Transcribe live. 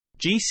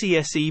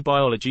GCSE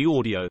Biology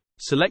Audio,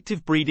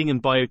 Selective Breeding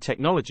and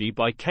Biotechnology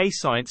by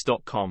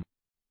kscience.com.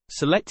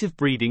 Selective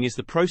breeding is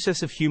the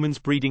process of humans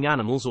breeding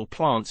animals or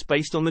plants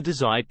based on the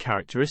desired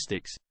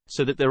characteristics,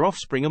 so that their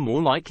offspring are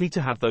more likely to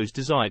have those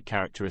desired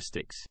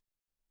characteristics.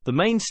 The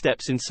main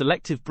steps in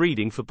selective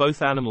breeding for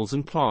both animals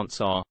and plants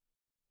are: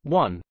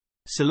 1.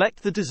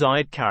 Select the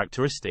desired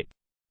characteristic.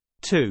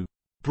 2.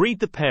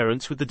 Breed the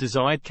parents with the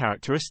desired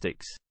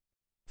characteristics.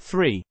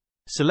 3.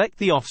 Select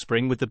the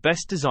offspring with the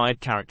best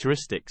desired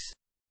characteristics.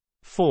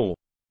 4.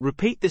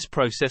 Repeat this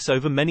process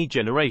over many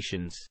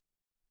generations.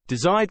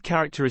 Desired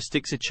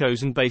characteristics are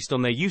chosen based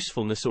on their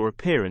usefulness or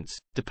appearance,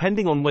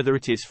 depending on whether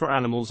it is for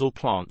animals or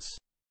plants.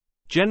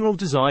 General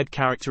desired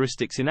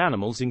characteristics in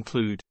animals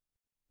include: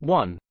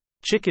 1.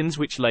 Chickens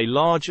which lay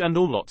large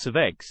and/or lots of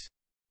eggs.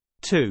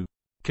 2.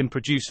 Can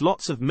produce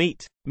lots of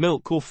meat,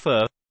 milk or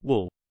fur,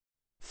 wool.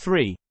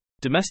 3.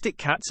 Domestic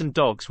cats and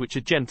dogs which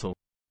are gentle.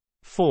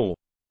 4.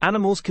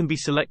 Animals can be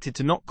selected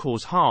to not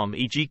cause harm,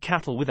 e.g.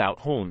 cattle without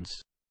horns.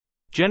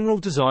 General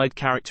desired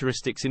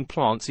characteristics in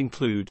plants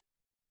include: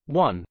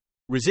 1.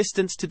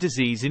 Resistance to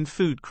disease in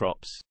food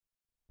crops.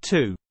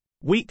 2.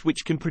 Wheat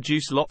which can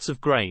produce lots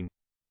of grain.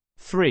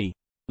 3.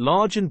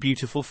 Large and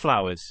beautiful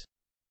flowers.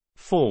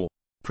 4.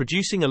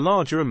 Producing a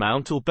larger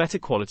amount or better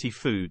quality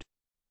food.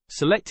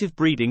 Selective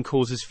breeding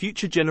causes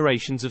future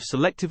generations of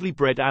selectively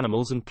bred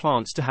animals and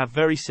plants to have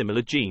very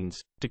similar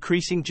genes,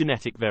 decreasing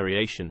genetic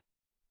variation.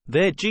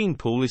 Their gene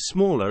pool is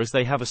smaller as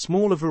they have a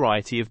smaller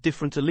variety of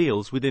different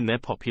alleles within their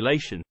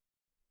population.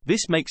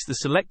 This makes the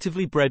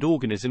selectively bred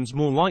organisms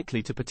more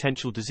likely to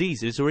potential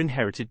diseases or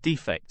inherited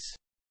defects.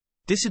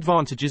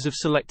 Disadvantages of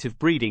selective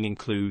breeding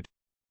include: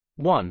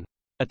 1.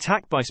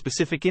 Attack by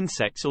specific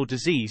insects or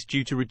disease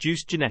due to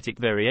reduced genetic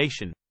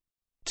variation.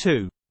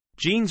 2.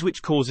 Genes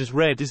which causes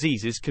rare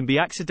diseases can be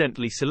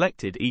accidentally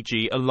selected,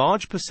 e.g. a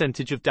large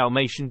percentage of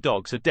Dalmatian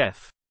dogs are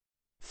deaf.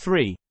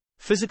 3.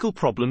 Physical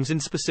problems in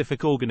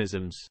specific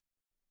organisms.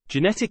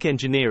 Genetic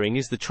engineering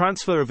is the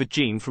transfer of a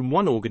gene from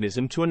one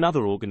organism to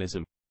another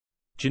organism.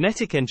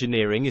 Genetic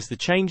engineering is the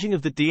changing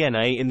of the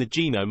DNA in the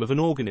genome of an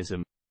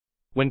organism.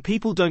 When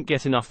people don't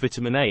get enough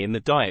vitamin A in the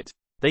diet,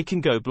 they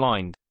can go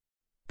blind.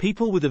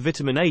 People with a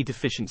vitamin A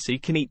deficiency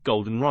can eat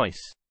golden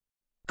rice.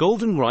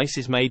 Golden rice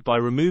is made by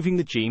removing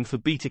the gene for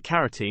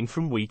beta-carotene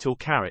from wheat or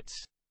carrots.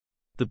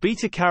 The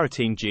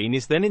beta-carotene gene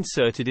is then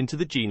inserted into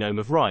the genome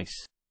of rice.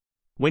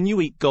 When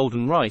you eat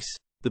golden rice,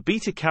 the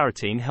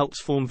beta-carotene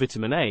helps form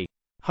vitamin A,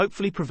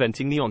 hopefully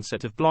preventing the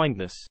onset of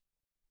blindness.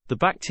 The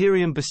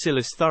bacterium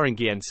Bacillus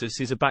thuringiensis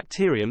is a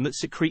bacterium that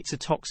secretes a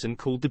toxin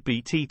called the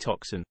Bt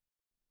toxin.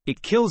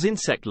 It kills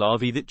insect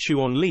larvae that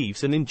chew on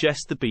leaves and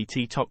ingest the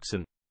Bt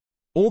toxin.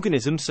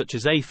 Organisms such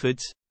as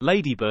aphids,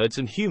 ladybirds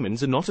and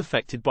humans are not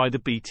affected by the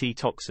Bt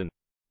toxin.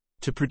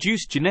 To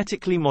produce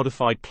genetically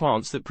modified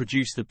plants that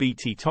produce the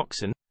Bt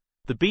toxin,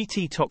 the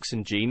Bt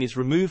toxin gene is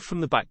removed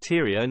from the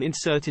bacteria and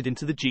inserted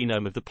into the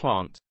genome of the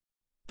plant.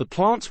 The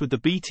plants with the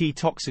Bt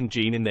toxin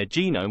gene in their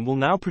genome will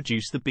now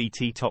produce the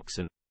Bt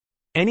toxin.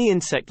 Any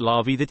insect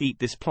larvae that eat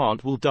this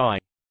plant will die.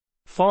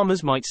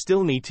 Farmers might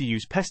still need to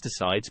use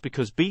pesticides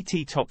because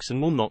Bt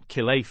toxin will not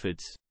kill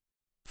aphids.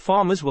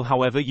 Farmers will,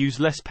 however, use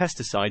less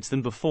pesticides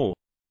than before.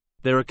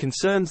 There are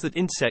concerns that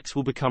insects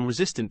will become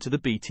resistant to the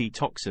Bt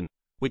toxin,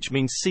 which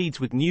means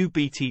seeds with new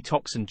Bt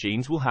toxin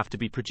genes will have to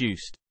be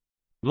produced.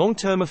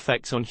 Long-term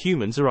effects on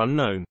humans are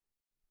unknown.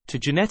 To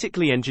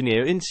genetically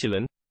engineer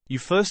insulin, you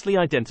firstly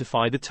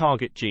identify the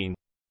target gene.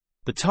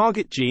 The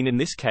target gene in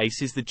this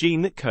case is the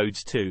gene that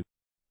codes to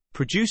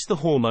produce the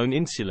hormone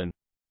insulin.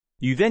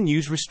 You then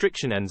use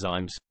restriction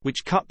enzymes,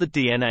 which cut the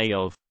DNA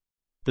of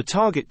the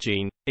target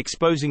gene,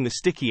 exposing the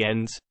sticky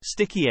ends.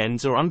 Sticky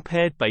ends are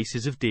unpaired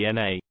bases of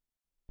DNA.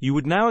 You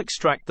would now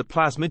extract the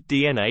plasmid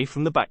DNA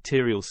from the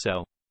bacterial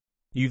cell.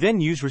 You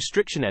then use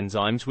restriction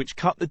enzymes which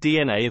cut the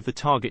DNA of the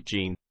target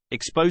gene,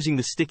 exposing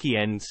the sticky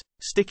ends.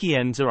 Sticky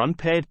ends are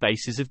unpaired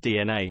bases of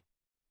DNA.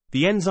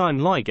 The enzyme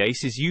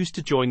ligase is used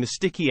to join the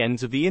sticky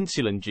ends of the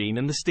insulin gene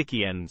and the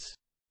sticky ends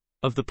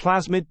of the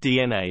plasmid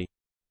DNA.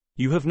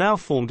 You have now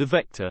formed a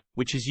vector,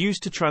 which is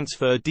used to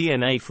transfer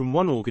DNA from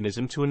one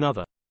organism to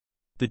another.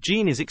 The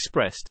gene is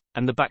expressed,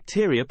 and the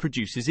bacteria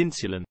produces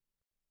insulin.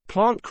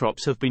 Plant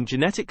crops have been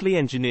genetically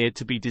engineered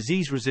to be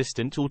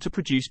disease-resistant or to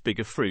produce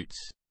bigger fruits.